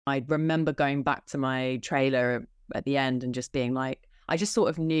I remember going back to my trailer at the end and just being like, I just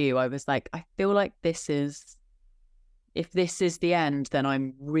sort of knew. I was like, I feel like if this is the end, then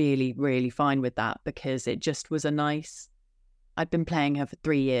I'm really, really fine with that, because it just was I'd been playing her for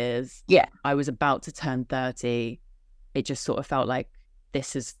 3 years. Yeah. I was about to turn 30. It just sort of felt like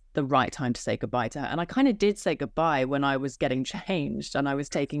this is the right time to say goodbye to her. And I kind of did say goodbye when I was getting changed and I was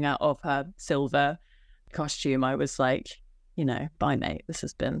taking out of her silver costume. I was like, bye, mate. This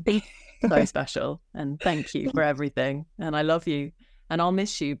has been so special. And thank you for everything. And I love you. And I'll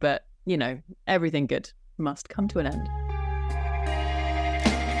miss you. But, everything good must come to an end.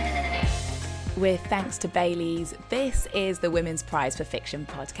 With thanks to Baileys, this is the Women's Prize for Fiction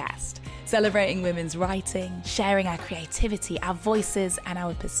podcast, celebrating women's writing, sharing our creativity, our voices and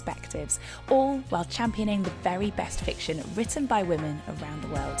our perspectives, all while championing the very best fiction written by women around the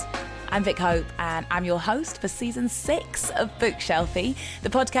world. I'm Vic Hope and I'm your host for season 6 of Bookshelfie, the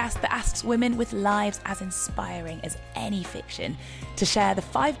podcast that asks women with lives as inspiring as any fiction to share the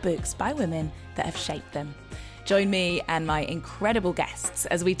 5 books by women that have shaped them. Join me and my incredible guests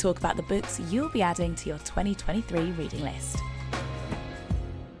as we talk about the books you'll be adding to your 2023 reading list.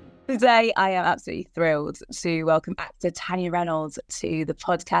 Today, I am absolutely thrilled to welcome actor Tanya Reynolds to the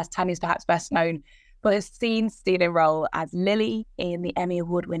podcast. Tanya's perhaps best known for her scene-stealing role as Lily in the Emmy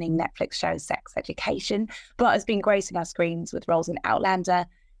Award-winning Netflix show Sex Education, but has been gracing our screens with roles in Outlander,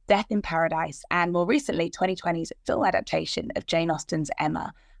 Death in Paradise, and more recently, 2020's film adaptation of Jane Austen's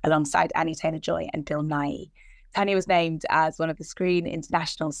Emma, alongside Anya Taylor-Joy and Bill Nighy. Tanya was named as one of the Screen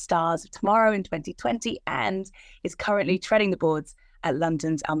International Stars of Tomorrow in 2020 and is currently treading the boards at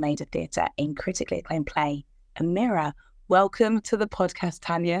London's Almeida Theatre in critically acclaimed play, A Mirror. Welcome to the podcast,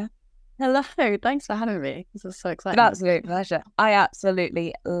 Tanya. Hello, thanks for having me. This is so exciting. An absolute pleasure. I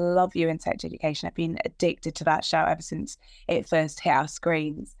absolutely love you in Sex Education. I've been addicted to that show ever since it first hit our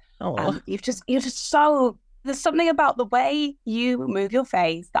screens. You're just so... There's something about the way you move your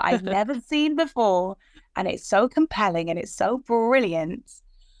face that I've never seen before. And it's so compelling and it's so brilliant.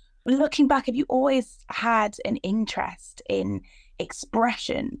 Looking back, have you always had an interest in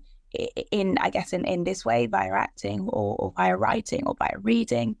expression in this way, via acting or via writing or via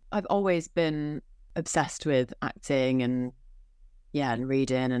reading? I've always been obsessed with acting and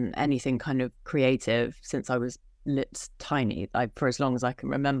reading and anything kind of creative since I was tiny, for as long as I can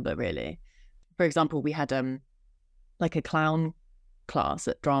remember, really. For example, we had like a clown class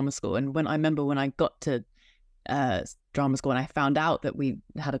at drama school, and when I got to drama school and I found out that we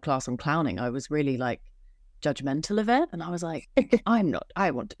had a class on clowning, I was really like judgmental of it, and I was like,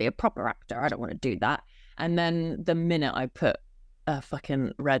 I want to be a proper actor, I don't want to do that. And then the minute I put a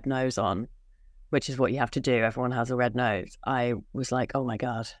fucking red nose on, which is what you have to do, everyone has a red nose, I was like, oh my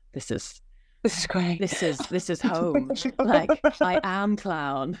god, this is great, this is home. Like, I am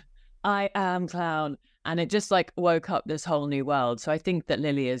clown, and it just like woke up this whole new world. So I think that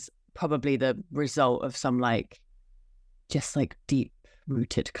Lily is probably the result of some just deep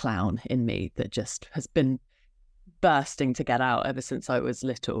rooted clown in me that just has been bursting to get out ever since I was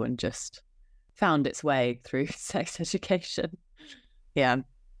little and just found its way through Sex Education. Yeah.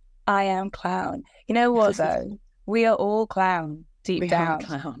 I am clown. You know what though? We are all clown deep down.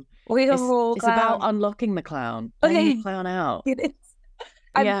 Clown. We are all It's clown. about unlocking the clown. Letting the clown out. It is.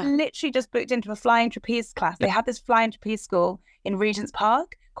 I've literally just booked into a flying trapeze class. They have this flying trapeze school in Regent's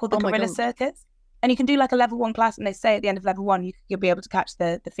Park called the Gorilla Circus. And you can do like a level 1 class, and they say at the end of level 1, you'll be able to catch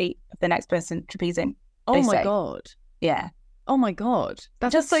the feet of the next person trapezing. Oh my God. Yeah. Oh my God.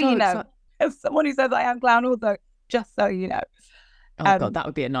 That's just so you know. As someone who says I am clown also, just so you know. Oh God, that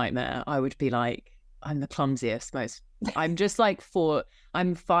would be a nightmare. I would be like, I'm the clumsiest, I'm just like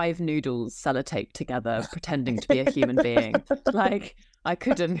I'm 5 noodles sellotaped together pretending to be a human being. Like, I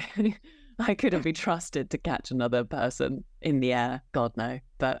couldn't be trusted to catch another person in the air. God, no.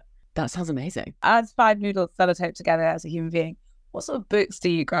 But that sounds amazing. As 5 noodles sellotaped together as a human being, what sort of books do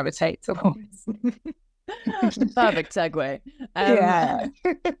you gravitate towards? Perfect segue. Yeah.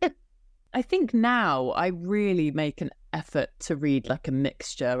 I think now I really make an effort to read like a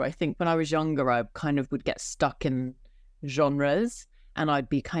mixture. I think when I was younger, I kind of would get stuck in genres and I'd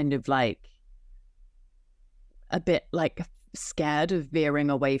be kind of like a bit like scared of veering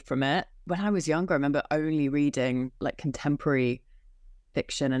away from it. When I was younger, I remember only reading like contemporary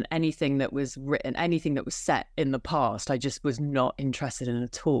fiction, and anything that was written, anything that was set in the past, I just was not interested in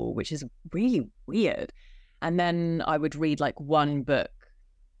at all, which is really weird. And then I would read like one book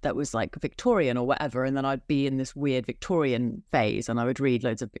that was like Victorian or whatever, and then I'd be in this weird Victorian phase and I would read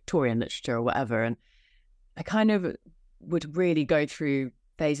loads of Victorian literature or whatever, and I kind of would really go through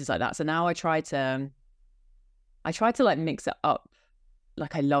phases like that. So now I try to like mix it up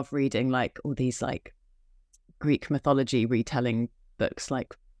like, I love reading like all these like Greek mythology retelling books,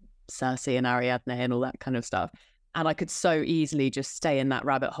 like Circe and Ariadne and all that kind of stuff. And I could so easily just stay in that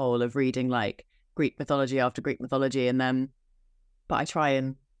rabbit hole of reading like Greek mythology after Greek mythology. And then, but I try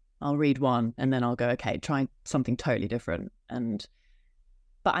and I'll read one and then I'll go, okay, try something totally different. And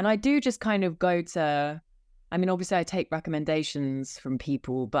I do just kind of go to, I mean, obviously I take recommendations from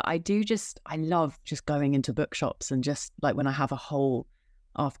people, but I love just going into bookshops and just like when I have a whole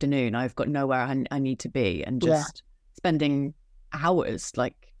afternoon, I've got nowhere I need to be, and just spending hours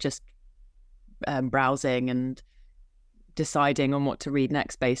like just browsing and deciding on what to read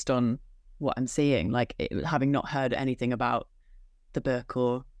next based on what I'm seeing, like having not heard anything about the book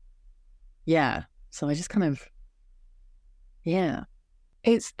or so I just kind of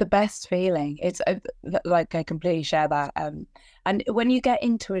It's the best feeling. It's like, I completely share that. And when you get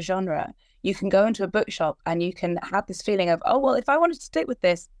into a genre, you can go into a bookshop and you can have this feeling of, oh, well, if I wanted to stick with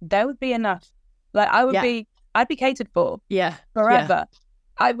this, there would be enough. Like I'd be catered for forever.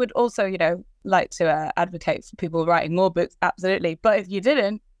 I would also, like to advocate for people writing more books. Absolutely. But if you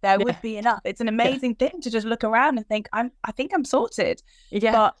didn't, there would be enough. It's an amazing thing to just look around and think, I think I'm sorted.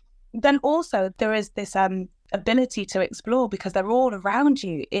 Yeah. But then also there is this ability to explore because they're all around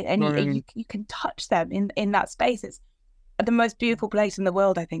you, and you can touch them in that space. It's the most beautiful place in the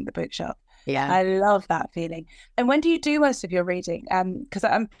world, I think, the bookshop. Yeah, I love that feeling. And when do you do most of your reading? Because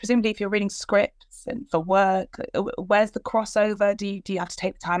I'm presumably if you're reading scripts and for work, where's the crossover? Do you have to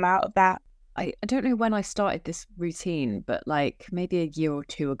take the time out of that? I don't know when I started this routine, but like maybe a year or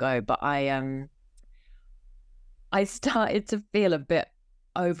two ago. But I started to feel a bit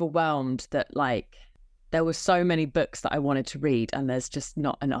overwhelmed that like there were so many books that I wanted to read and there's just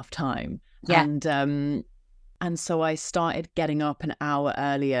not enough time. Yeah. And so I started getting up an hour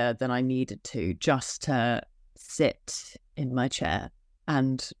earlier than I needed to just to sit in my chair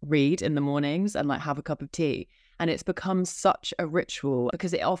and read in the mornings and like have a cup of tea. And it's become such a ritual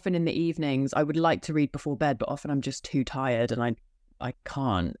because often in the evenings I would like to read before bed, but often I'm just too tired and I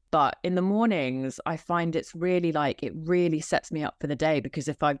can't. But in the mornings, I find it's really like, it really sets me up for the day, because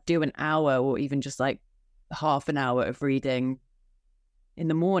if I do an hour or even just like half an hour of reading in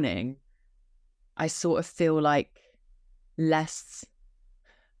the morning, I sort of feel like less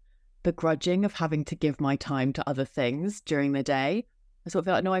begrudging of having to give my time to other things during the day. I sort of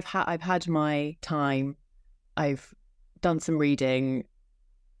feel like, no, I've had my time, I've done some reading,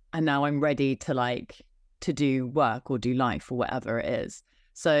 and now I'm ready to do work or do life or whatever it is.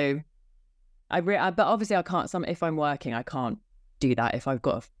 So but obviously I can't, if I'm working, I can't do that. If I've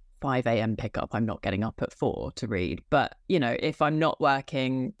got a 5 a.m. pickup, I'm not getting up at 4 to read. But, if I'm not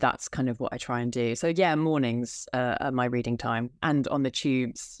working, that's kind of what I try and do. So yeah, mornings are my reading time. And on the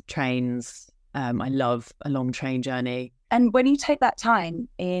tubes, trains, I love a long train journey. And when you take that time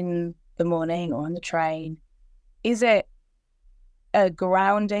in the morning or on the train, is it a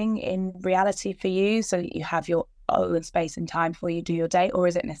grounding in reality for you so that you have your own space and time before you do your day, or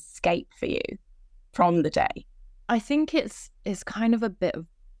is it an escape for you from the day? I think it's kind of a bit of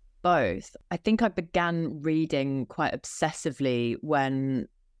both. I think I began reading quite obsessively when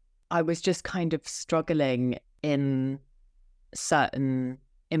I was just kind of struggling in certain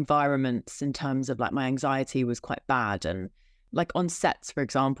environments in terms of like my anxiety was quite bad. And like on sets, for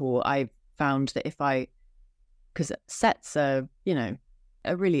example, I found that because sets are,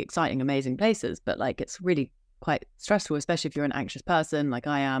 are really exciting, amazing places, but like it's really quite stressful, especially if you're an anxious person like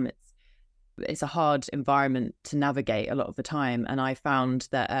I am. It's a hard environment to navigate a lot of the time. And I found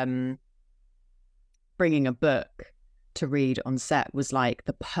that bringing a book to read on set was like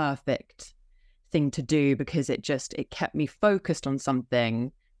the perfect thing to do, because it kept me focused on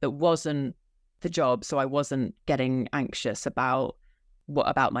something that wasn't the job. So I wasn't getting anxious about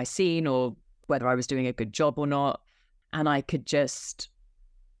my scene or whether I was doing a good job or not. And I could just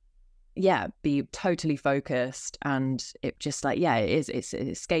be totally focused, and it just like, it's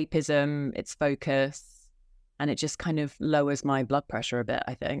escapism, it's focus, and it just kind of lowers my blood pressure a bit,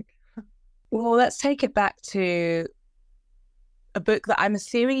 I think. Well, let's take it back to a book that I'm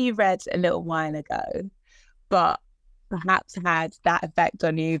assuming you read a little while ago, but perhaps had that effect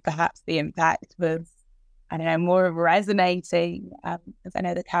on you. Perhaps the impact was, I don't know, more of resonating, because I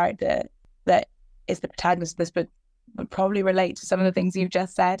know the character that is the protagonist of this book would probably relate to some of the things you've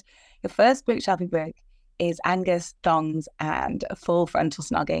just said. Your first Bookshelfie book is Angus Thongs and Full Frontal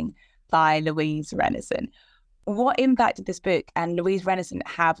Snogging by Louise Renison. What impact did this book and Louise Renison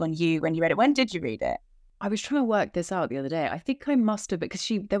have on you when you read it? When did you read it? I was trying to work this out the other day. I think I must have,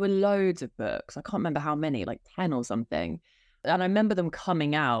 because there were loads of books. I can't remember how many, like 10 or something. And I remember them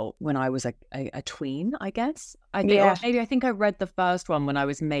coming out when I was a tween, I guess. I think, Yeah. or maybe I think I read the first one when I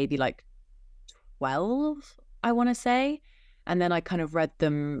was maybe like 12, I want to say. And then I kind of read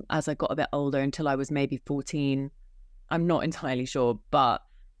them as I got a bit older until I was maybe 14. I'm not entirely sure, but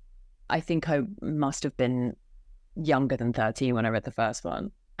I think I must have been younger than 13 when I read the first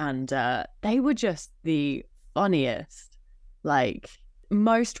one. And they were just the funniest, like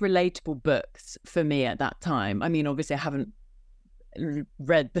most relatable books for me at that time. I mean, obviously I haven't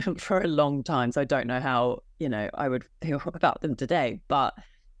read them for a long time, so I don't know how, I would feel about them today. But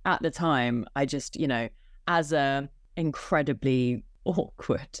at the time, I just, as a incredibly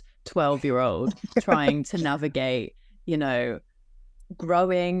awkward 12-year-old trying to navigate,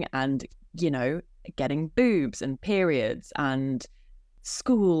 growing and, getting boobs and periods and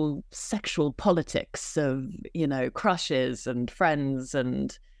school sexual politics of, crushes and friends.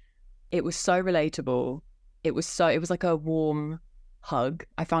 And it was so relatable. It was like a warm hug.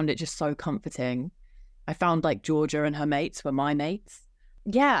 I found it just so comforting. I found like Georgia and her mates were my mates.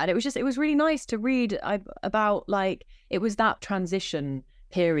 Yeah, and it was really nice to read about, like, it was that transition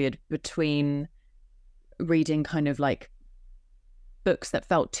period between reading kind of like books that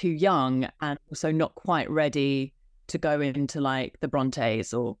felt too young and also not quite ready to go into like the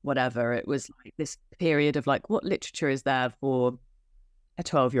Brontes or whatever. It was like this period of like, what literature is there for a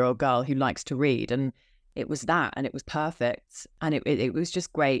 12-year-old girl who likes to read? And it was that, and it was perfect. And it was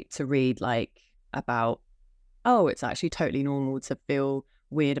just great to read like about, oh, it's actually totally normal to feel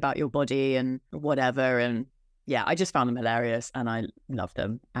weird about your body and whatever. And yeah, I just found them hilarious and I loved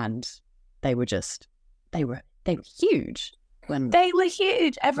them. And they were huge. They were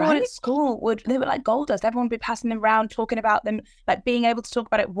huge. Everyone Right? at school they were like gold dust. Everyone would be passing them around, talking about them. Like, being able to talk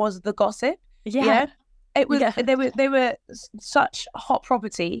about it was the gossip. Yeah. It was. Yeah. They were such hot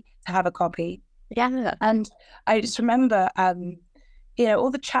property to have a copy. Yeah. And I just remember,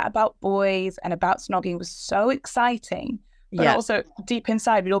 all the chat about boys and about snogging was so exciting. But also deep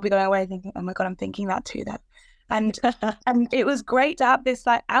inside, we'd all be going away thinking, "Oh my God, I'm thinking that too." And it was great to have this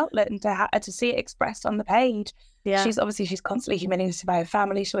like outlet and to see it expressed on the page. Yeah. She's constantly humiliated by her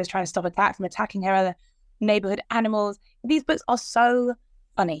family. She's always trying to stop her from attacking her other neighborhood animals. These books are so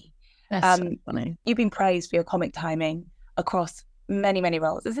funny. So funny. You've been praised for your comic timing across many, many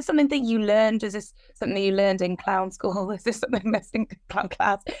roles. Is this something that you learned? Is this something that you learned in clown school? Is this something that's in clown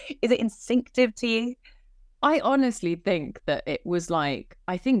class? Is it instinctive to you? I honestly think that it was like,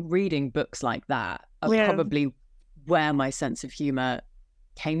 I think reading books like that are probably where my sense of humor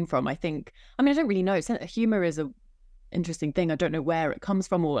came from. I don't really know. Humor is an interesting thing. I don't know where it comes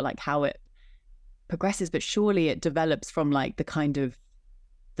from or like how it progresses, but surely it develops from like the kind of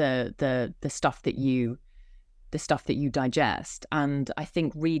the stuff that you digest. And I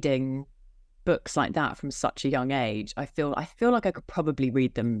think reading books like that from such a young age, I feel like I could probably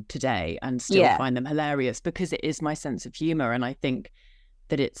read them today and still find them hilarious because it is my sense of humor. And I think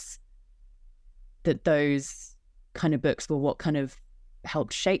that those kind of books were what kind of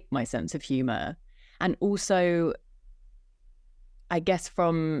helped shape my sense of humor. And also, I guess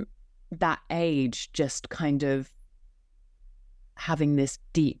from that age, just kind of having this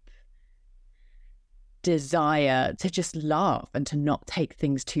deep desire to just laugh and to not take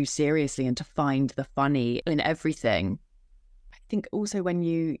things too seriously and to find the funny in everything. I think also when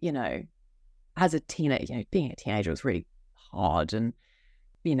as a teenager, being a teenager was really hard. And,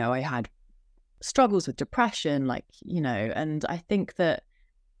 I had struggles with depression, and I think that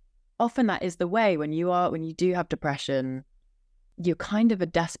often that is the way when you do have depression, you're kind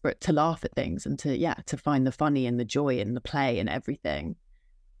of desperate to laugh at things and to find the funny and the joy and the play and everything.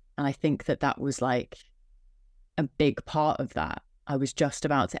 And I think that was like a big part of that. I was just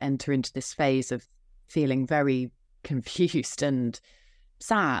about to enter into this phase of feeling very confused and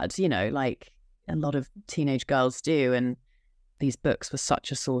sad, like a lot of teenage girls do. And these books were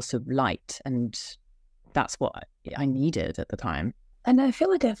such a source of light, and that's what I needed at the time. And I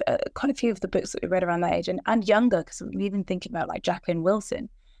feel like quite a few of the books that we read around that age and younger, because we even thinking about like Jacqueline Wilson,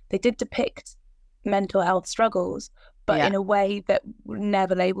 they did depict mental health struggles, but in a way that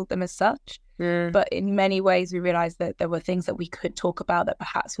never labeled them as such. But in many ways, we realized that there were things that we could talk about that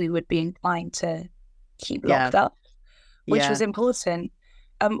perhaps we would be inclined to keep locked up, which was important.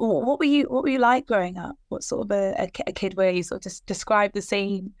 What were you like growing up? What sort of a kid were you? Sort of just describe the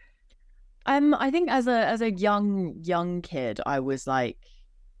scene. I think as a young kid, I was like,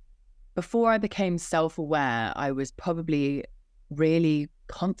 before I became self-aware, I was probably really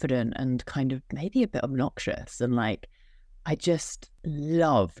confident and kind of maybe a bit obnoxious, and like I just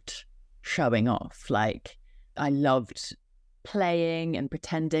loved showing off. Like I loved playing and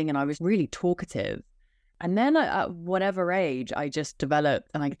pretending, and I was really talkative. And then at whatever age, I just developed,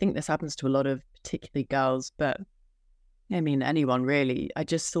 and I think this happens to a lot of particularly girls, but I mean, anyone really, I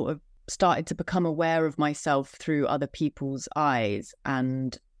just sort of started to become aware of myself through other people's eyes,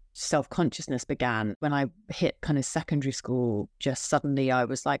 and self-consciousness began. When I hit kind of secondary school, just suddenly I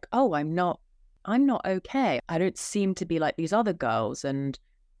was like, oh, I'm not okay. I don't seem to be like these other girls, and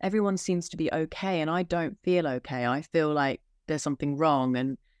everyone seems to be okay, and I don't feel okay. I feel like there's something wrong,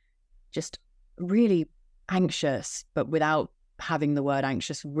 and just really anxious, but without having the word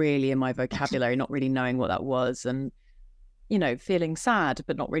anxious really in my vocabulary, not really knowing what that was, and you know, feeling sad,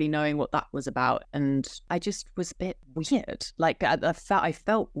 but not really knowing what that was about. And I just was a bit weird. Like I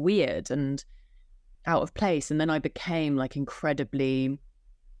felt weird and out of place. And then I became like incredibly,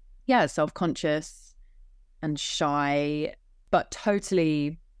 self-conscious and shy, but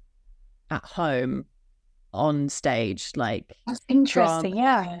totally at home on stage. Like, that's interesting.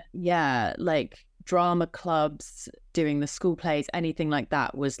 Yeah. Like drama clubs, doing the school plays, anything like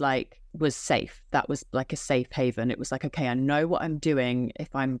that was safe. That was like a safe haven. It was like, okay, I know what I'm doing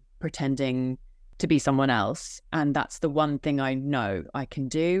if I'm pretending to be someone else. And that's the one thing I know I can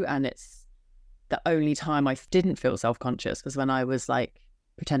do. And it's the only time I didn't feel self-conscious was when I was like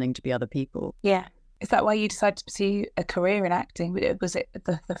pretending to be other people. Yeah. Is that why you decided to pursue a career in acting? Was it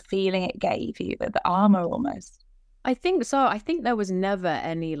the feeling it gave you, the armor almost? I think so. I think there was never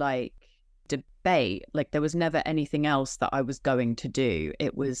any like debate. Like there was never anything else that I was going to do.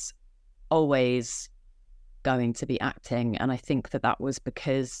 It was always going to be acting. And I think that was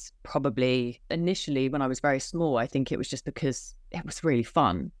because probably initially when I was very small, I think it was just because it was really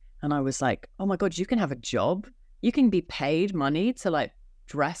fun. And I was like, oh my God, you can have a job. You can be paid money to like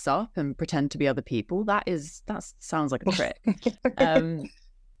dress up and pretend to be other people. That sounds like a trick.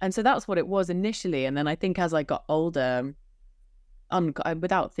 And so that's what it was initially. And then I think as I got older,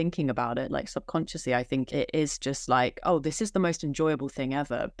 without thinking about it, like subconsciously, I think it is just like, oh, this is the most enjoyable thing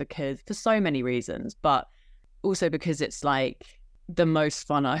ever, because for so many reasons, but also because it's like the most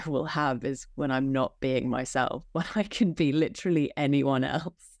fun I will have is when I'm not being myself, when I can be literally anyone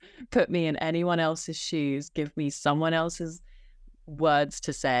else, put me in anyone else's shoes, give me someone else's words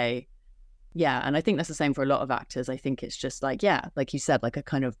to say. Yeah. And I think that's the same for a lot of actors. I think it's just like, yeah, like you said, like a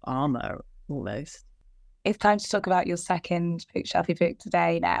kind of armor almost. It's time to talk about your second Bookshelfie book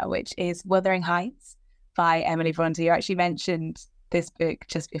today now, which is Wuthering Heights by Emily Bronte. You actually mentioned this book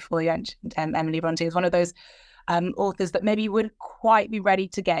just before you mentioned Emily Bronte is one of those authors that maybe you wouldn't quite be ready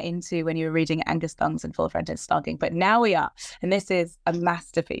to get into when you were reading Angus Thung's and Full of Rented Slogging, but now we are. And this is a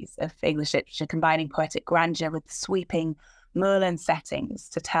masterpiece of English literature, combining poetic grandeur with sweeping moorland settings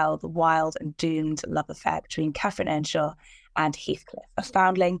to tell the wild and doomed love affair between Catherine Earnshaw and Heathcliff, a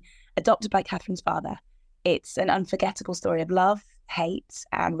foundling adopted by Catherine's father. It's an unforgettable story of love, hate,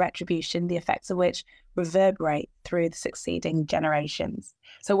 and retribution, the effects of which reverberate through the succeeding generations.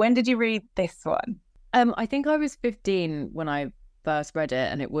 So when did you read this one? I think I was 15 when I first read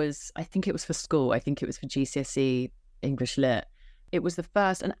it, and I think it was for school. I think it was for GCSE English Lit. It was the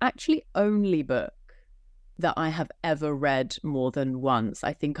first and actually only book that I have ever read more than once.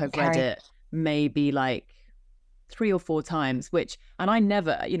 I think I've read it maybe like 3 or 4 times, and I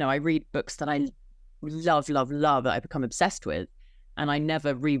never, I read books that I love, that I become obsessed with, and I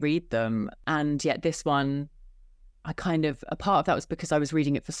never reread them. And yet this one, a part of that was because I was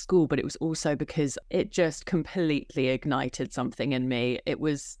reading it for school, but it was also because it just completely ignited something in me. It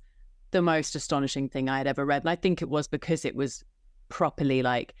was the most astonishing thing I had ever read. And I think it was because it was properly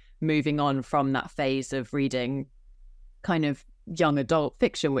like moving on from that phase of reading kind of young adult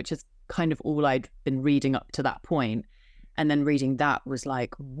fiction, which is kind of all I'd been reading up to that point. And then reading that was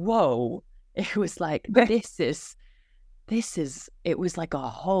like, whoa, it was like, it was like a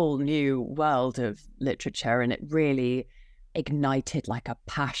whole new world of literature, and it really ignited like a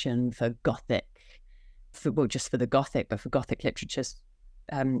passion for Gothic, just for the Gothic, but for Gothic literature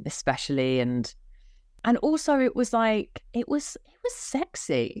especially. And also it was like, it was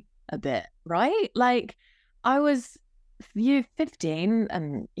sexy a bit, right? Like I was 15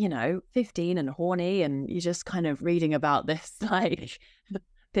 and, 15 and horny, and you're just kind of reading about this, like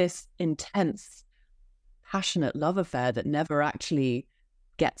this intense, passionate love affair that never actually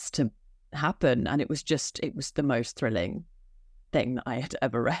gets to happen. And it was the most thrilling thing that I had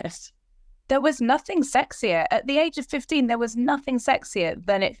ever read. There was nothing sexier. At the age of 15, there was nothing sexier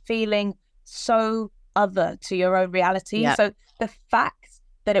than it feeling so other to your own reality. Yeah. So the fact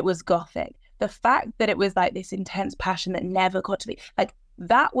that it was Gothic, the fact that it was like this intense passion that never got to be, like,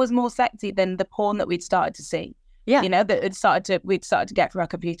 that was more sexy than the porn that we'd started to see. Yeah. That we'd started to get for our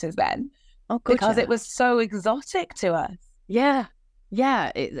computers then. Oh, good. Because it was so exotic to us. Yeah.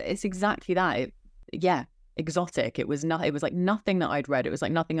 Yeah. It's exactly that. exotic. It was it was like nothing that I'd read. It was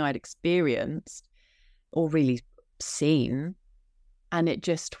like nothing I'd experienced or really seen. And it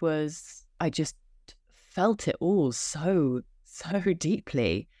just was, I just felt it all so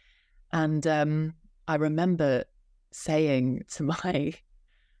deeply. And I remember saying to my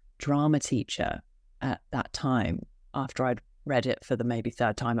drama teacher at that time, after I'd read it for the maybe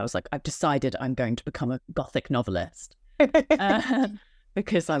third time, I was like, I've decided I'm going to become a Gothic novelist.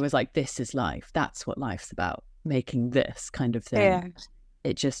 Because I was like, this is life. That's what life's about, making this kind of thing. Yeah.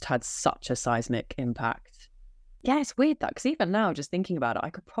 It just had such a seismic impact. Yeah, it's weird that, because even now, just thinking about it, I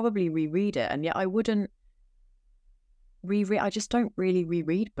could probably reread it, and yet I wouldn't reread. I just don't really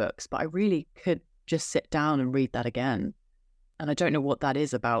reread books, but I really could just sit down and read that again. And I don't know what that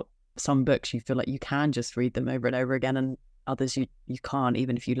is about. Some books you feel like you can just read them over and over again, and others you can't,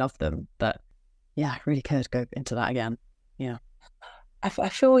 even if you love them. But yeah, I really could go into that again. Yeah. I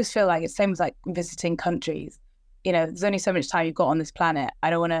always feel like it's the same as like visiting countries. You know, there's only so much time you've got on this planet. I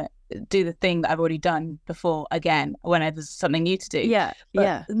don't want to do the thing that I've already done before again when there's something new to do. Yeah,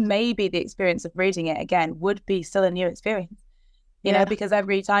 but maybe the experience of reading it again would be still a new experience. You know, because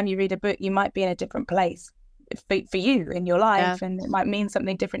every time you read a book, you might be in a different place for you in your life, and it might mean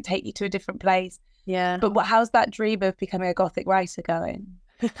something different, take you to a different place. Yeah. But how's that dream of becoming a Gothic writer going?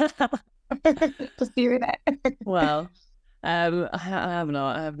 Just doing it. Well, I have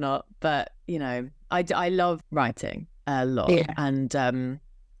not. But, you know, I love writing a lot. Yeah. And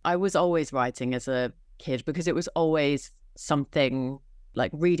I was always writing as a kid, because it was always something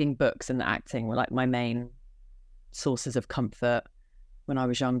like reading books and acting were like my main sources of comfort when I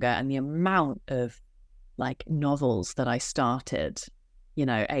was younger. And the amount of like novels that I started, you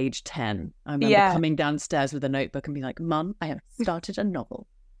know, age 10. I remember coming downstairs with a notebook and being like, Mum, I have started a novel.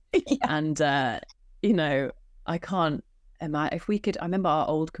 And, you know, I can't imagine if we could. I remember our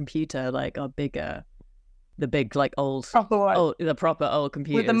old computer, like our bigger, the big, like old, the proper old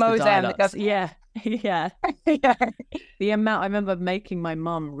computer with the modem that goes, yeah. The amount, I remember making my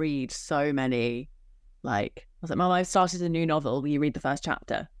mum read so many, like, I was like, Mum, I've started a new novel, will you read the first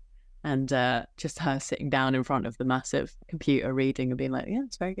chapter? And just her sitting down in front of the massive computer reading and being like, yeah,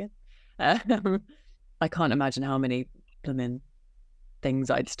 it's very good. I can't imagine how many blooming things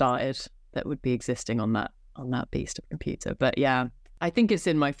I'd started that would be existing on that beast of a computer. But yeah, I think it's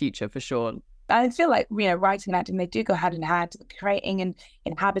in my future for sure. I feel like, you know, writing and acting, they do go hand in hand, creating and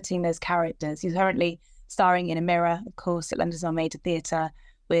inhabiting those characters. He's currently starring in A Mirror, of course, at London's Almeida Theatre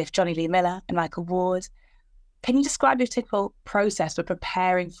with Johnny Lee Miller and Michael Ward. Can you describe your typical process for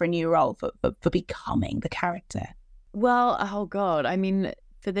preparing for a new role, for becoming the character? Well, oh God, I mean,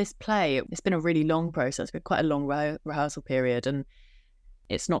 for this play, it's been a really long process, with quite a long rehearsal period, and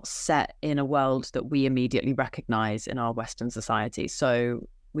it's not set in a world that we immediately recognise in our Western society. So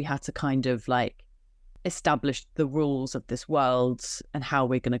we had to kind of like establish the rules of this world and how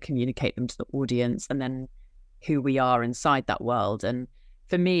we're going to communicate them to the audience, and then who we are inside that world. And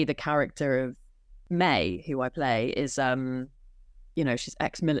for me, the character of May, who I play, is, you know, she's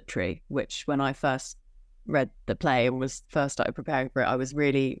ex-military, which when I first read the play and first started preparing for it, I was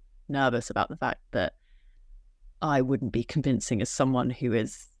really nervous about the fact that I wouldn't be convincing as someone who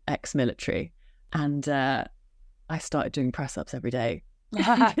is ex-military. And I started doing press-ups every day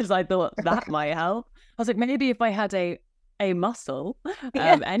because I thought that might help. I was like, maybe if I had a muscle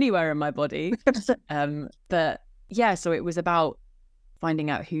anywhere in my body. But yeah, so it was about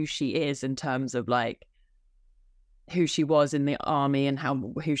finding out who she is in terms of like who she was in the army and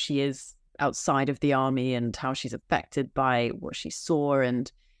who she is outside of the army, and how she's affected by what she saw,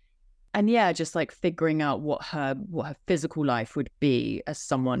 and yeah, just like figuring out what her physical life would be as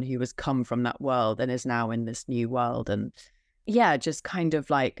someone who has come from that world and is now in this new world. And yeah, just kind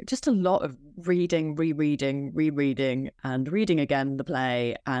of like just a lot of reading, rereading and reading again the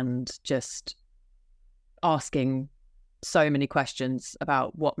play, and just asking so many questions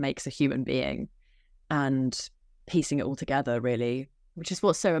about what makes a human being and piecing it all together, really, which is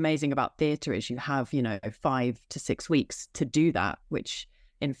what's so amazing about theatre, is you have, you know, 5 to 6 weeks to do that, which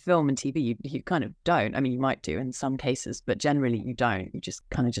in film and TV you kind of don't. I mean, you might do in some cases, but generally you don't. You just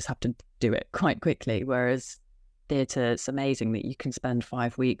kind of just have to do it quite quickly. Whereas theatre, it's amazing that you can spend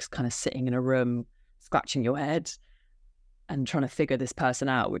 5 weeks kind of sitting in a room, scratching your head and trying to figure this person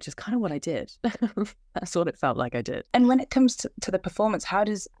out, which is kind of what I did. That's what it felt like I did. And when it comes to the performance, how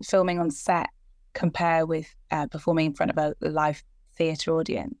does filming on set compare with performing in front of a live theatre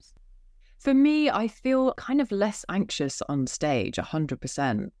audience? For me, I feel kind of less anxious on stage,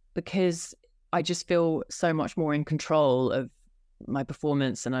 100%, because I just feel so much more in control of my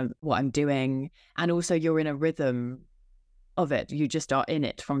performance and what I'm doing. And also you're in a rhythm of it. You just are in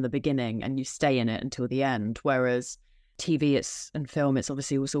it from the beginning and you stay in it until the end. Whereas TV and film, it's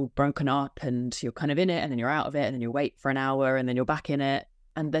obviously all broken up and you're kind of in it and then you're out of it and then you wait for an hour and then you're back in it.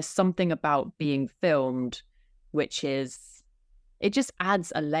 And there's something about being filmed, which is, it just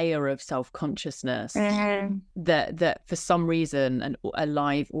adds a layer of self-consciousness that for some reason a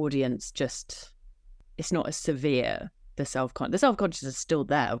live audience just, it's not as severe. The self-conscious is still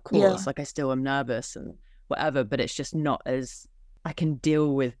there, of course. Like I still am nervous and whatever, but it's just not as, I can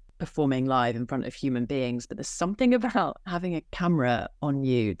deal with performing live in front of human beings. But there's something about having a camera on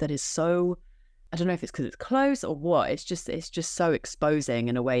you that is so, I don't know if it's because it's close or what, it's just so exposing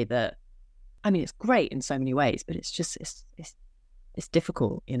in a way that, I mean, it's great in so many ways, but it's just it's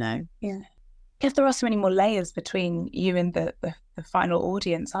difficult, you know. Yeah, if there are so many more layers between you and the final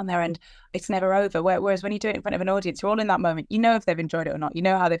audience, aren't there? And it's never over. Whereas when you do it in front of an audience, you're all in that moment. You know if they've enjoyed it or not. You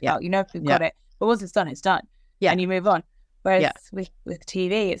know how they felt. You know if they've got it. But once it's done, it's done. Yeah, and you move on. Whereas with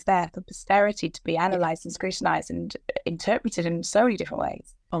TV, it's there for posterity to be analysed and scrutinised and interpreted in so many different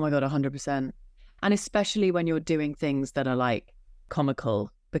ways. Oh my God, 100%. And especially when you're doing things that are like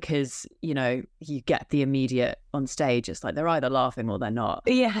comical, because, you know, you get the immediate on stage, it's like they're either laughing or they're not.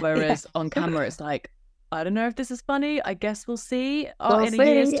 Yeah. Whereas on camera, it's like, I don't know if this is funny. I guess we'll see in a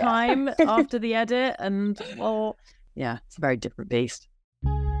year's time after the edit. And, well, yeah, it's a very different beast.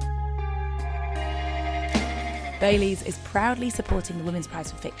 Baileys is proudly supporting the Women's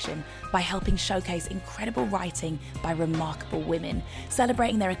Prize for Fiction by helping showcase incredible writing by remarkable women,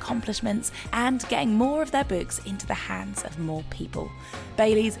 celebrating their accomplishments and getting more of their books into the hands of more people.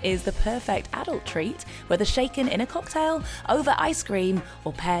 Baileys is the perfect adult treat, whether shaken in a cocktail, over ice cream,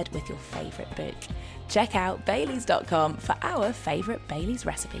 or paired with your favourite book. Check out Baileys.com for our favourite Baileys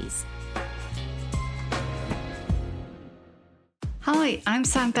recipes. Hi, I'm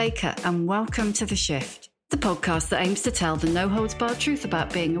Sam Baker and welcome to The Shift, the podcast that aims to tell the no-holds-barred truth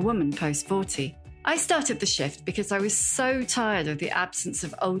about being a woman post-40. I started The Shift because I was so tired of the absence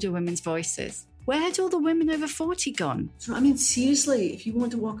of older women's voices. Where had all the women over 40 gone? I mean, seriously, if you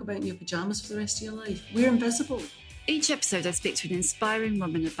want to walk about in your pyjamas for the rest of your life, we're invisible. Each episode I speak to an inspiring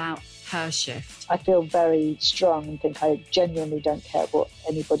woman about her shift. I feel very strong and think I genuinely don't care what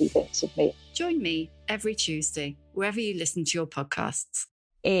anybody thinks of me. Join me every Tuesday, wherever you listen to your podcasts.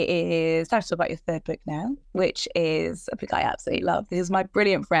 It is time to talk about your third book now, which is a book I absolutely love. This is My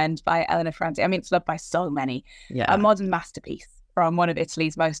Brilliant Friend by Elena Ferrante. I mean, it's loved by so many. Yeah. A modern masterpiece from one of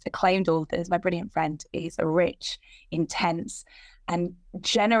Italy's most acclaimed authors. My Brilliant Friend is a rich, intense, and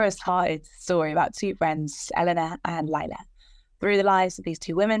generous-hearted story about two friends, Elena and Lila. Through the lives of these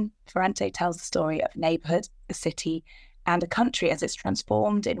two women, Ferrante tells the story of a neighbourhood, a city, and a country as it's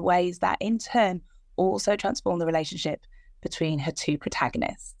transformed in ways that, in turn, also transform the relationship between her two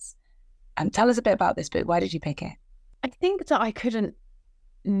protagonists. Tell us a bit about this book. Why did you pick it? I think that I couldn't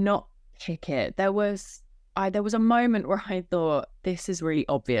not pick it. There was a moment where I thought, this is really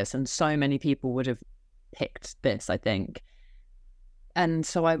obvious, and so many people would have picked this, I think. And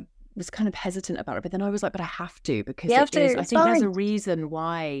so I was kind of hesitant about it, but then I was like, but I have to, because I think there's a reason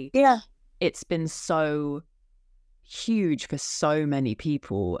why it's been so huge for so many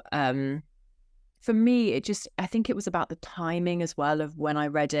people. For me, I think it was about the timing as well of when I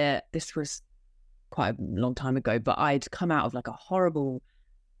read it. This was quite a long time ago, but I'd come out of like a horrible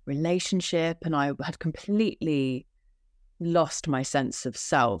relationship and I had completely lost my sense of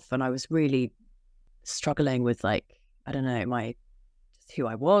self. And I was really struggling with, like, I don't know, just who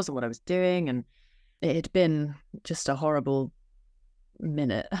I was and what I was doing. And it had been just a horrible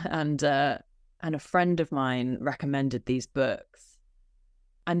minute. And a friend of mine recommended these books.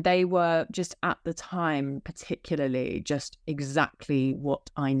 And they were just at the time, particularly, just exactly what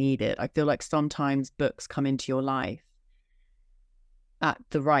I needed. I feel like sometimes books come into your life at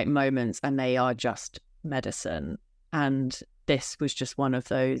the right moments and they are just medicine. And this was just one of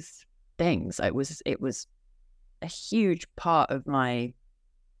those things. It was a huge part of my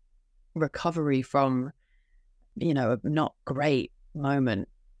recovery from, you know, a not great moment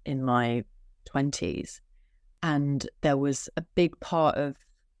in my 20s. And there was a big part of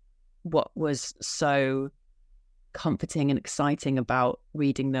what was so comforting and exciting about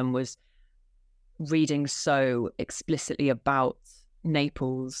reading them was reading so explicitly about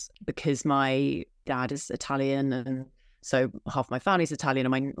Naples, because my dad is Italian, and so half my family's Italian,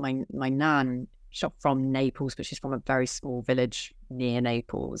 and my nan, she's not from Naples, but she's from a very small village near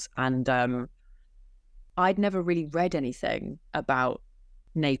Naples. And I'd never really read anything about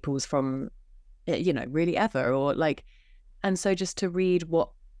Naples from, you know, really ever, or like, and so just to read what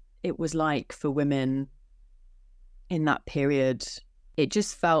it was like for women in that period, it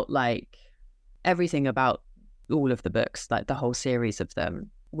just felt like everything about all of the books, like the whole series of them,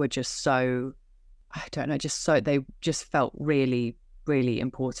 were just so, I don't know, they just felt really, really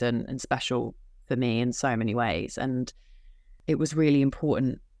important and special for me in so many ways. And it was really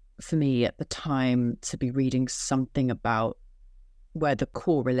important for me at the time to be reading something about where the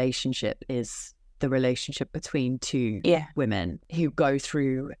core relationship is the relationship between two women who go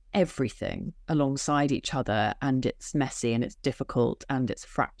through everything alongside each other, and it's messy and it's difficult and it's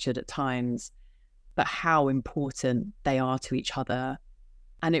fractured at times, but how important they are to each other.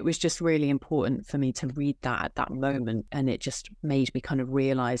 And it was just really important for me to read that at that moment, and it just made me kind of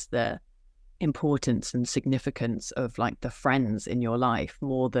realize the importance and significance of like the friends in your life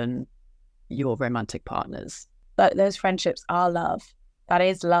more than your romantic partners. But those friendships are love. That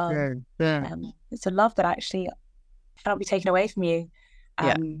is love. Yeah. It's a love that actually cannot be taken away from you.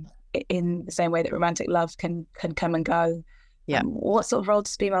 In the same way that romantic love can come and go. Yeah. What sort of role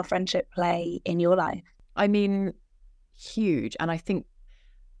does female friendship play in your life? I mean, huge. And I think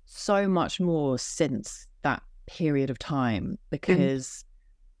so much more since that period of time, because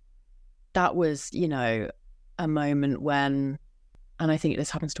that was, you know, a moment when, and I think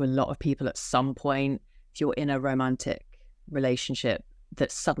this happens to a lot of people at some point, if you're in a romantic relationship that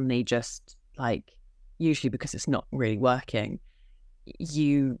suddenly just like, usually because it's not really working,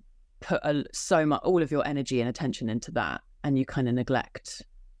 you put so much, all of your energy and attention into that, and you kind of neglect,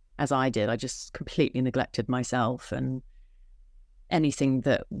 as I did, I just completely neglected myself and anything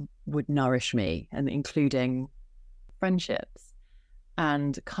that would nourish me, and including friendships.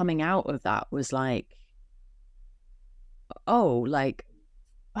 And coming out of that was like, oh, like,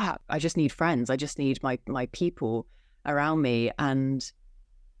 wow, I just need friends. I just need my people around me. And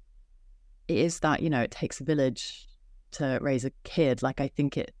it is that, you know, it takes a village to raise a kid. Like, I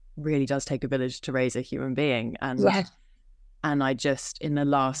think it really does take a village to raise a human being. And I just, in the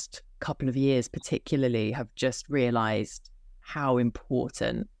last couple of years particularly, have just realized how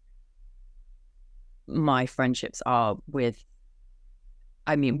important my friendships are with,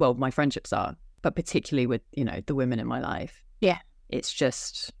 my friendships are, but particularly with, you know, the women in my life. Yeah. It's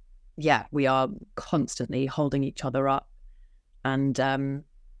just, we are constantly holding each other up. And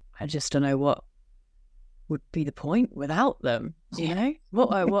I just don't know what would be the point without them, you know,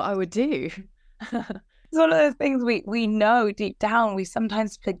 what I would do. It's one of those things we know deep down, we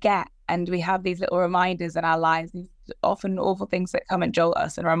sometimes forget, and we have these little reminders in our lives, these often awful things that come and jolt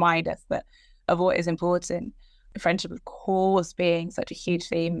us and remind us of what is important. Friendship, of course, being such a huge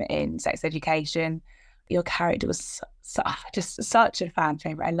theme in sex education. Your character was just such a fan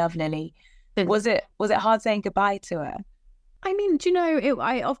favourite. I love Lily. Was it hard saying goodbye to her? I mean, do you know,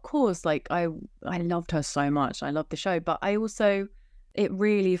 I of course, like, I loved her so much. I loved the show, but I also, it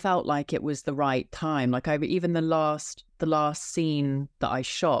really felt like it was the right time. Like, even the last scene that I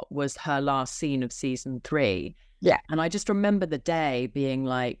shot was her last scene of season 3. Yeah. And I just remember the day being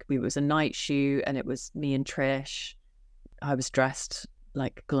like, it was a night shoot and it was me and Trish. I was dressed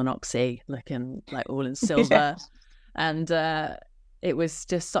like Glenoxy, looking like all in silver. And it was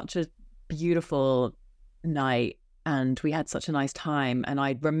just such a beautiful night, and we had such a nice time. And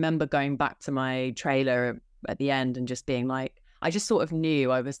I remember going back to my trailer at the end and just being like, I just sort of knew,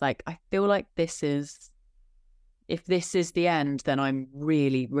 I was like, I feel like if this is the end, then I'm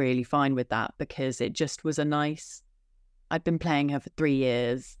really, really fine with that, because it just was I'd been playing her for 3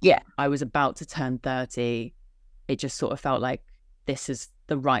 years. Yeah. I was about to turn 30. It just sort of felt like this is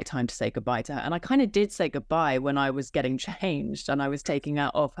the right time to say goodbye to her. And I kind of did say goodbye when I was getting changed and I was taking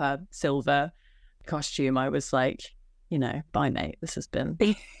out of her silver costume. I was like, you know, bye, mate. This has been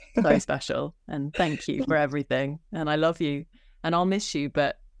so special. And thank you for everything. And I love you. And I'll miss you.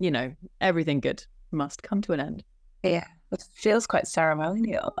 But, you know, everything good must come to an end. Yeah. It feels quite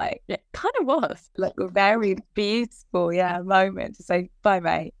ceremonial. Like, it kind of was. Like a very beautiful, moment to say bye,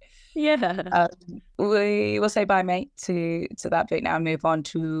 mate. Yeah. We will say bye, mate, to that book now and move on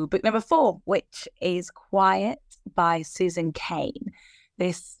to book number 4, which is Quiet by Susan Cain.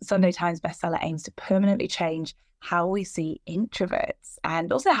 This Sunday Times bestseller aims to permanently change how we see introverts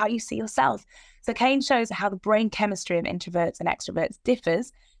and also how you see yourself. So Cain shows how the brain chemistry of introverts and extroverts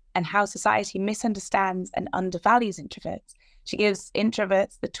differs and how society misunderstands and undervalues introverts. She gives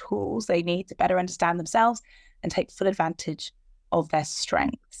introverts the tools they need to better understand themselves and take full advantage of their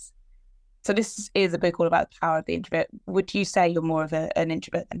strengths. So this is a book all about the power of the introvert. Would you say you're more of an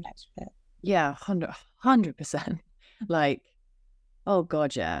introvert than an extrovert? Yeah, 100%. Like, oh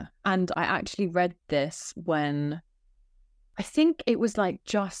God, yeah. And I actually read this when, I think it was like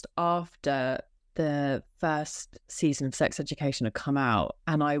just after the first season of Sex Education had come out,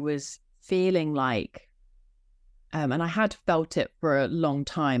 and I was feeling like, and I had felt it for a long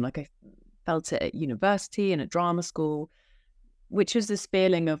time, like felt it at university and at drama school, which is this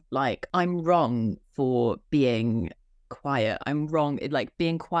feeling of like, I'm wrong for being quiet. I'm wrong. Like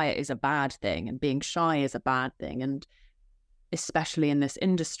being quiet is a bad thing and being shy is a bad thing. And especially in this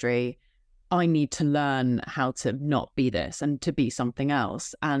industry, I need to learn how to not be this and to be something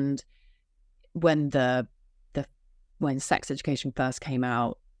else. And when when sex education first came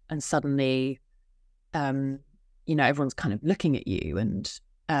out and suddenly, everyone's kind of looking at you and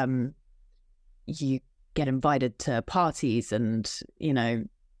you get invited to parties and,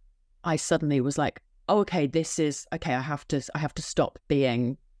 I suddenly was like, oh, okay, I have to stop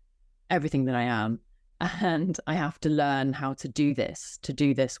being everything that I am. And I have to learn how to do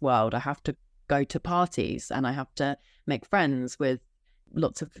this world. I have to go to parties and I have to make friends with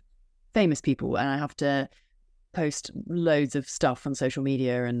lots of famous people and I have to post loads of stuff on social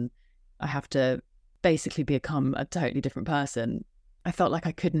media and I have to basically become a totally different person. I felt like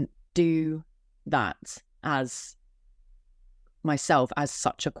I couldn't do that as myself, as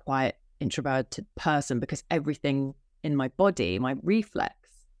such a quiet, introverted person, because everything in my body, my reflex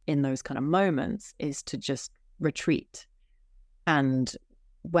in those kind of moments is to just retreat. And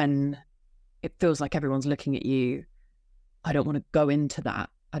when it feels like everyone's looking at you, I don't want to go into that.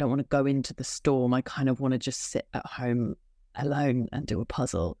 I don't want to go into the storm. I kind of want to just sit at home alone and do a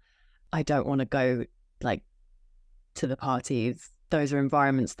puzzle. I don't want to go like to the parties. Those are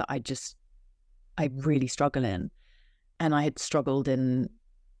environments that I really struggle in. And I had struggled in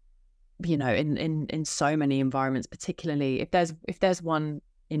so many environments, particularly if there's one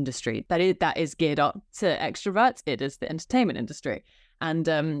industry that is geared up to extroverts, it is the entertainment industry.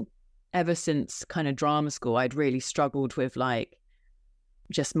 And ever since kind of drama school, I'd really struggled with like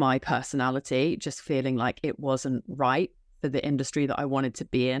just my personality, just feeling like it wasn't right for the industry that I wanted to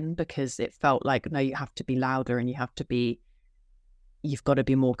be in, because it felt like, no, you have to be louder and you've got to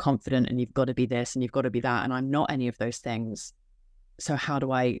be more confident and you've got to be this and you've got to be that. And I'm not any of those things. So how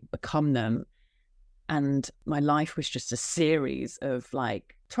do I become them? And my life was just a series of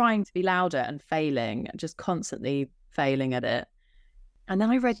like trying to be louder and failing, just constantly failing at it. And then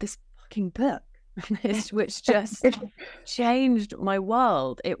I read this fucking book, which just changed my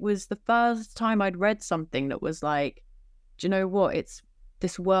world. It was the first time I'd read something that was like, do you know what?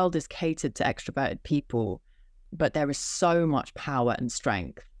 This world is catered to extroverted people, but there is so much power and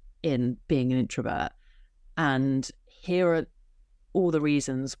strength in being an introvert. And here are all the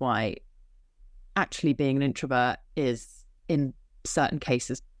reasons why actually being an introvert is in certain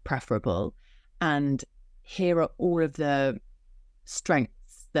cases preferable. And here are all of the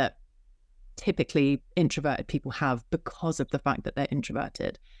strengths that typically introverted people have because of the fact that they're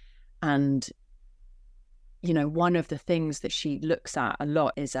introverted. And, one of the things that she looks at a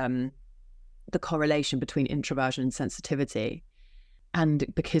lot is the correlation between introversion and sensitivity. And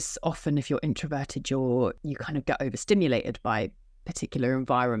because often if you're introverted, you kind of get overstimulated by particular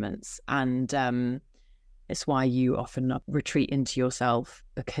environments. And it's why you often retreat into yourself,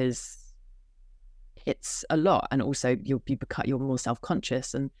 because it's a lot. And also you're more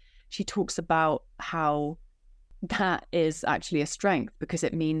self-conscious. And she talks about how that is actually a strength, because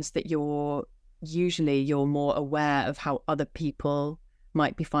it means that you're more aware of how other people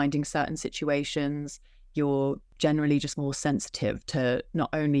might be finding certain situations. You're generally just more sensitive to not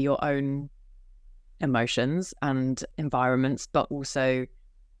only your own emotions and environments, but also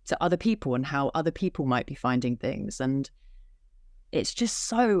to other people and how other people might be finding things. And it's just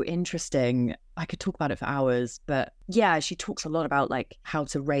so interesting. I could talk about it for hours, but yeah, she talks a lot about like how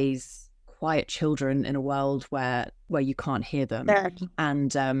to raise quiet children in a world where you can't hear them.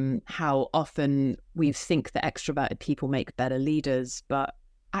 And how often we think that extroverted people make better leaders, but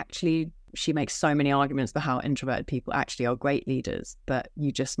actually she makes so many arguments for how introverted people actually are great leaders, but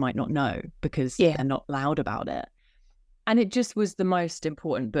you just might not know because they're not loud about it. And it just was the most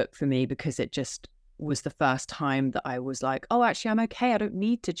important book for me, because it just was the first time that I was like, oh, actually I'm okay. I don't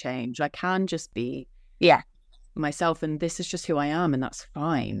need to change. I can just be myself, and this is just who I am, and that's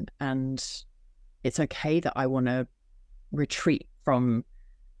fine. And it's okay that I want to retreat from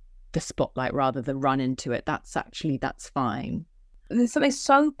the spotlight rather than run into it. That's fine. There's something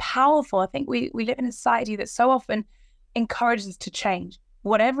so powerful. I think we live in a society that so often encourages us to change.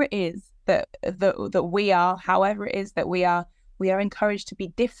 Whatever it is that we are, however it is that we are encouraged to be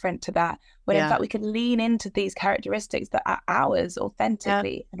different to that. When in fact we can lean into these characteristics that are ours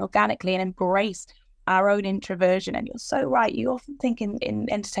authentically and organically, and embrace our own introversion. And you're so right. You often think in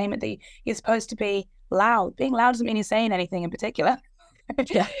entertainment that you're supposed to be loud. Being loud doesn't mean you're saying anything in particular.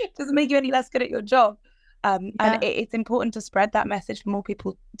 It doesn't make you any less good at your job. And it's important to spread that message for more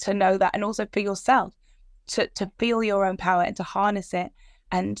people to know that, and also for yourself to feel your own power and to harness it.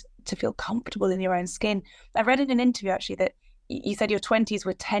 and to feel comfortable in your own skin. I read in an interview actually that you said your 20s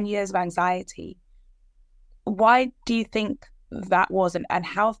were 10 years of anxiety. Why do you think that was, and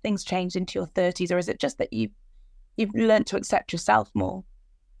how have things changed into your 30s? Or is it just that you've learned to accept yourself more?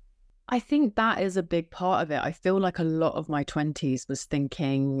 I think that is a big part of it. I feel like a lot of my 20s was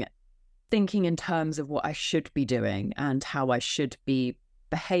thinking in terms of what I should be doing and how I should be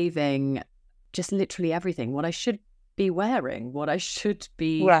behaving, just literally everything, what I should be wearing, what I should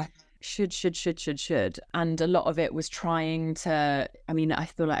be, should. And a lot of it was trying to, I mean, I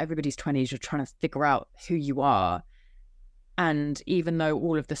feel like everybody's 20s, you're trying to figure out who you are. And even though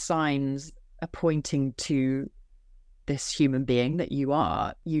all of the signs are pointing to this human being that you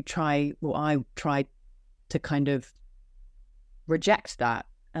are, I tried to kind of reject that.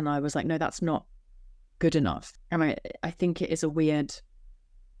 And I was like, no, that's not good enough. I think it is a weird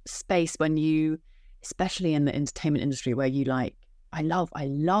space when you, especially in the entertainment industry, where you like, I love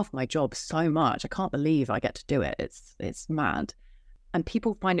my job so much. I can't believe I get to do it. It's mad. And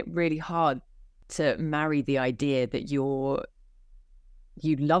people find it really hard to marry the idea that you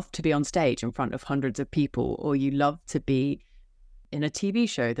love to be on stage in front of hundreds of people, or you love to be in a TV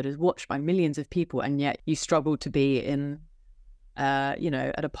show that is watched by millions of people, and yet you struggle to be in,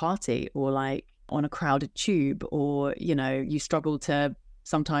 at a party, or like on a crowded tube, or, you struggle to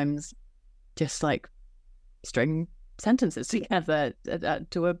sometimes just like string sentences together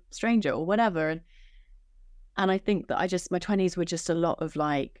to a stranger or whatever. And I think that my 20s were just a lot of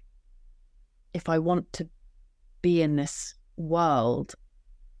like, if I want to be in this world,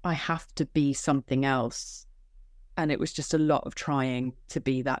 I have to be something else. And it was just a lot of trying to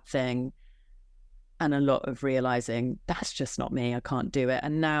be that thing, and a lot of realizing that's just not me. I can't do it.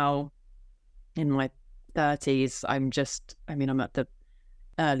 And now in my 30s, I'm at the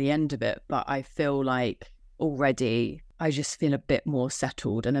early end of it, but I feel like already I just feel a bit more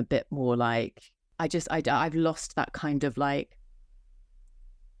settled and a bit more like I've lost that kind of like,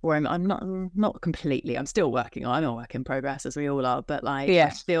 where I'm not completely, I'm still working on, I'm a work in progress, as we all are, but like,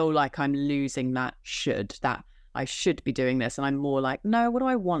 I feel like I'm losing that I should be doing this. And I'm more like, no, what do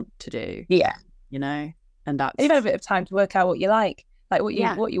I want to do? Yeah. And that's... You've had a bit of time to work out what you like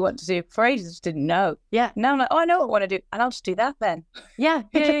what you want to do. For ages, I just didn't know. Yeah. Now I'm like, oh, I know what I want to do, and I'll just do that then. Yeah.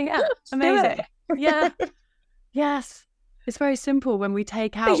 Amazing. Yeah. Yes. It's very simple when we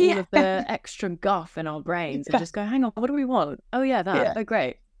take out all of the extra guff in our brains and just go, hang on, what do we want? Oh yeah, that. Yeah. Oh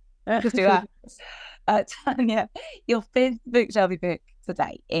great. Just do that. Tanya, your fifth Bookshelfie book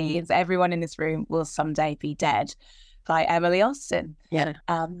today is Everyone in This Room Will Someday Be Dead by Emily Austen. Yeah.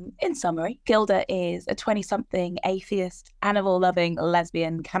 In summary, Gilda is a 20-something atheist, animal-loving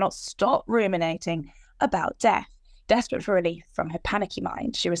lesbian, cannot stop ruminating about death. Desperate for relief from her panicky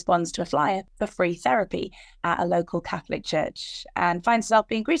mind, she responds to a flyer for free therapy at a local Catholic church and finds herself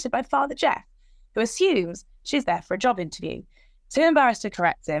being greeted by Father Jeff, who assumes she's there for a job interview. Too embarrassed to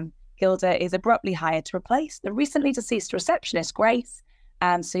correct him, Gilda is abruptly hired to replace the recently deceased receptionist, Grace,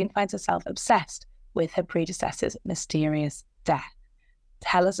 and soon finds herself obsessed with her predecessor's mysterious death.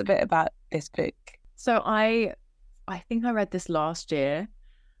 Tell us a bit about this book. So I think I read this last year.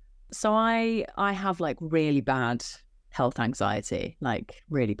 So I have like really bad health anxiety, like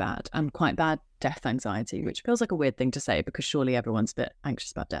really bad, and quite bad death anxiety, which feels like a weird thing to say because surely everyone's a bit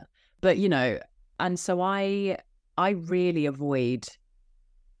anxious about death. But, and so I really avoid,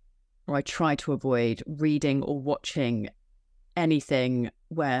 or I try to avoid reading or watching anything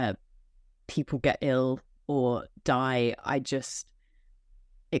where people get ill or die.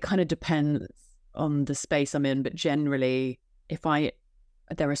 It kind of depends on the space I'm in, but generally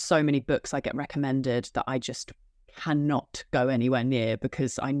there are so many books I get recommended that I just cannot go anywhere near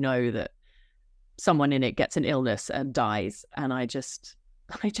because I know that someone in it gets an illness and dies, and I just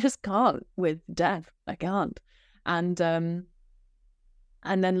can't with death. I can't. And then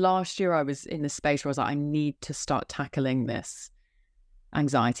last year I was in this space where I was like, I need to start tackling this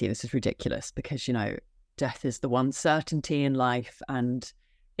anxiety. This is ridiculous because, death is the one certainty in life, and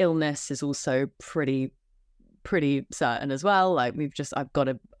illness is also pretty certain as well. Like I've got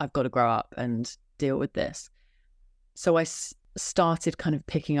to grow up and deal with this. So I started kind of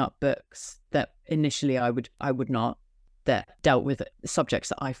picking up books that initially I would not, that dealt with subjects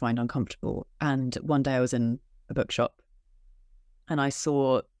that I find uncomfortable. And one day I was in a bookshop and I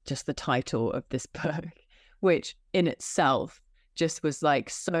saw just the title of this book, which in itself just was like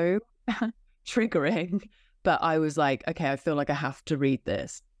so triggering. But I was like, okay, I feel like I have to read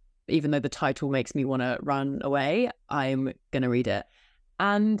this. Even though the title makes me want to run away, I'm going to read it.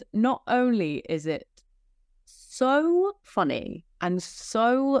 And not only is it so funny and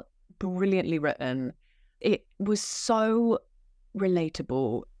so brilliantly written, it was so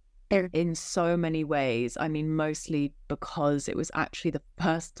relatable in so many ways. I mean, mostly because it was actually the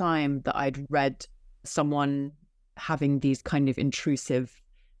first time that I'd read someone having these kind of intrusive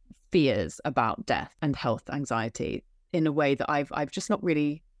fears about death and health anxiety in a way that I've just not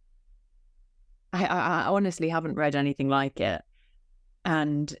really, I honestly haven't read anything like it.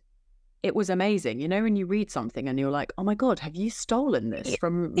 And it was amazing. You know, when you read something and you're like, oh my God, have you stolen this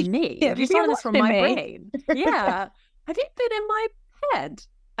from me? Yeah, have you stolen this from my brain? Yeah. Have you been in my head?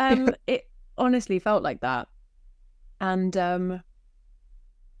 It honestly felt like that. And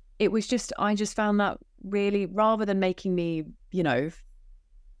it was just, I just found that really, rather than making me, you know,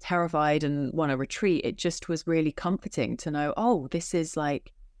 terrified and want to retreat, it just was really comforting to know, oh, this is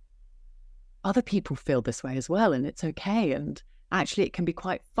like, other people feel this way as well, and it's okay. And actually it can be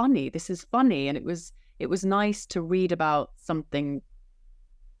quite funny. This is funny. And it was nice to read about something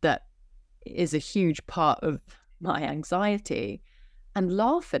that is a huge part of my anxiety and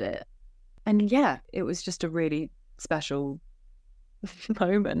laugh at it. And yeah, it was just a really special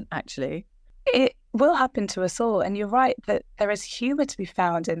moment, actually. It will happen to us all. And you're right that there is humour to be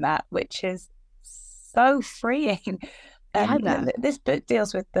found in that, which is so freeing. This book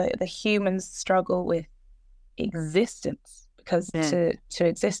deals with the human's struggle with existence, because to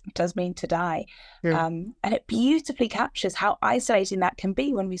exist does mean to die. And it beautifully captures how isolating that can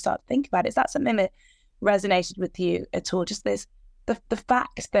be when we start to think about it. Is that something that resonated with you at all? Just this, the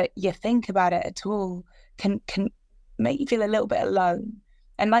fact that you think about it at all can make you feel a little bit alone.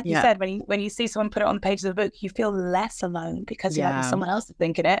 And like you said, when you see someone put it on the page of the book, you feel less alone because you have someone else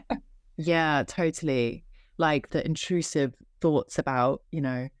thinking it. Yeah, totally. Like the intrusive thoughts about, you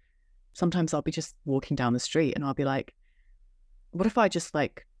know, sometimes I'll be just walking down the street and I'll be like, what if I just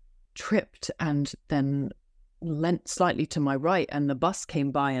like tripped and then leant slightly to my right and the bus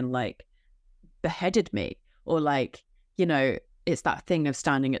came by and like beheaded me? Or like, you know, it's that thing of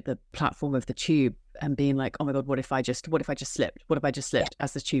standing at the platform of the tube and being like, oh my God, what if I just slipped? What if I just slipped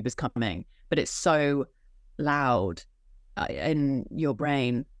as the tube is coming? But it's so loud in your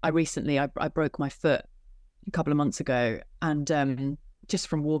brain. I broke my foot a couple of months ago, and just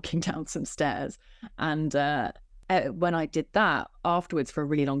from walking down some stairs. And when I did that afterwards for a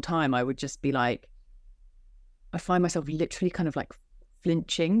really long time, I would just be like, I find myself literally kind of like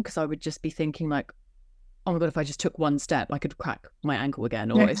flinching, because I would just be thinking like, oh my God, if I just took one step, I could crack my ankle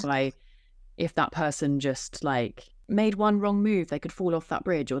again. Or if that person just like made one wrong move, they could fall off that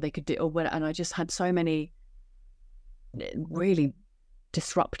bridge, or they could do, or what. And I just had so many really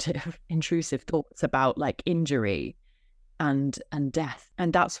disruptive, intrusive thoughts about like injury and death.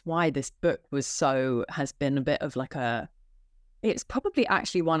 And that's why this book has been a bit of like it's probably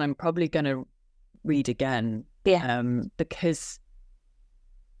actually one I'm probably going to read again. Because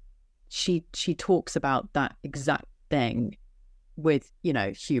she talks about that exact thing with, you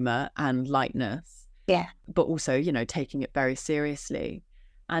know, humor and lightness, but also, you know, taking it very seriously.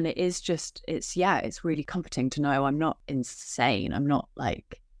 And it is just, it's really comforting to know I'm not insane. I'm not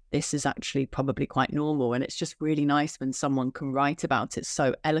like, this is actually probably quite normal. And it's just really nice when someone can write about it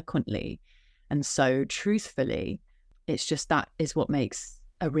so eloquently and so truthfully. It's just, that is what makes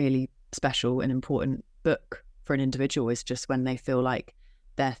a really special and important book for an individual, is just when they feel like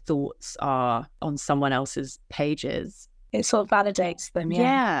their thoughts are on someone else's pages. It sort of validates them.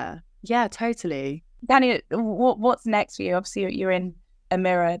 Yeah, totally. Tanya, what's next for you? Obviously, you're in a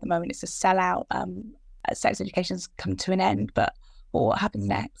mirror at the moment. It's a sellout. Sex education's come to an end, but what happens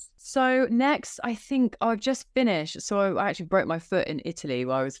next? So next, I think I've just finished. So I actually broke my foot in Italy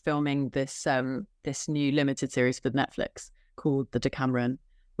while I was filming this new limited series for Netflix called The Decameron,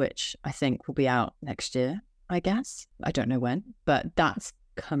 which I think will be out next year, I guess. I don't know when, but that's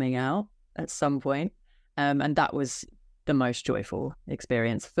coming out at some point. And that was the most joyful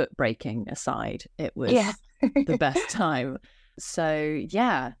experience, foot breaking aside. It was the best time. So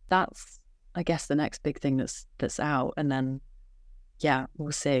yeah, that's, I guess, the next big thing that's out. And then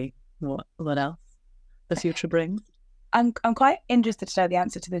we'll see what else the future brings. I'm quite interested to know the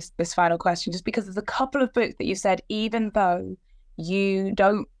answer to this final question, just because there's a couple of books that you said, even though you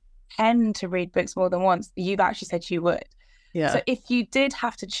don't tend to read books more than once, you've actually said you would. Yeah. So if you did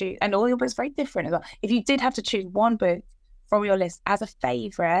have to choose, and all your books are very different as well, if you did have to choose one book from your list as a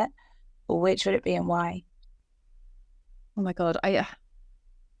favourite, which would it be and why? Oh my God, they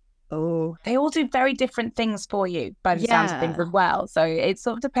all do very different things for you by the sounds of things as well. So it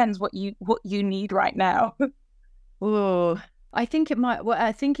sort of depends what you need right now. I think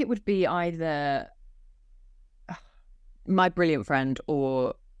it would be either My Brilliant Friend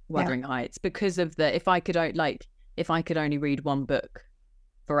or Wuthering Heights, because of if I could only read one book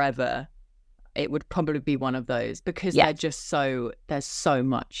forever, it would probably be one of those, because they're just there's so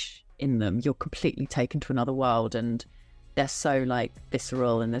much in them. You're completely taken to another world, and they're so like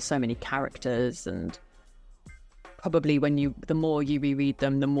visceral, and there's so many characters, and probably the more you reread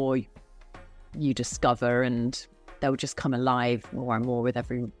them, the more you discover, and they'll just come alive more and more with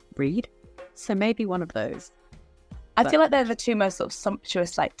every read. So maybe one of those. I feel like they're the two most sort of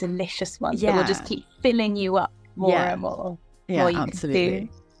sumptuous, like delicious ones that will just keep filling you up more and more. Yeah, more you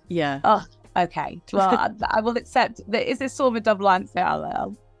absolutely. Yeah. Oh, okay. Well, I will accept that. Is this sort of a double answer?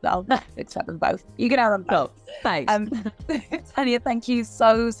 I'll accept them both. You can have them both. Thanks. Tanya, thank you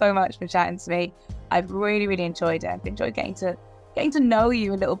so much for chatting to me. I've really enjoyed it. I've enjoyed getting to know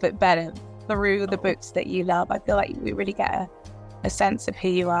you a little bit better through the books that you love. I feel like we really get a sense of who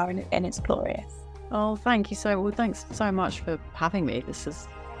you are, and it's glorious. Oh, thank you thanks so much for having me. This has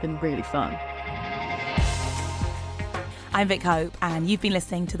been really fun. I'm Vic Hope, and you've been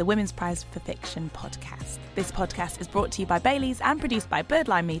listening to the Women's Prize for Fiction podcast. This podcast is brought to you by Baileys and produced by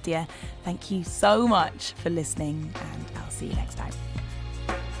Birdline Media. Thank you so much for listening, and I'll see you next time.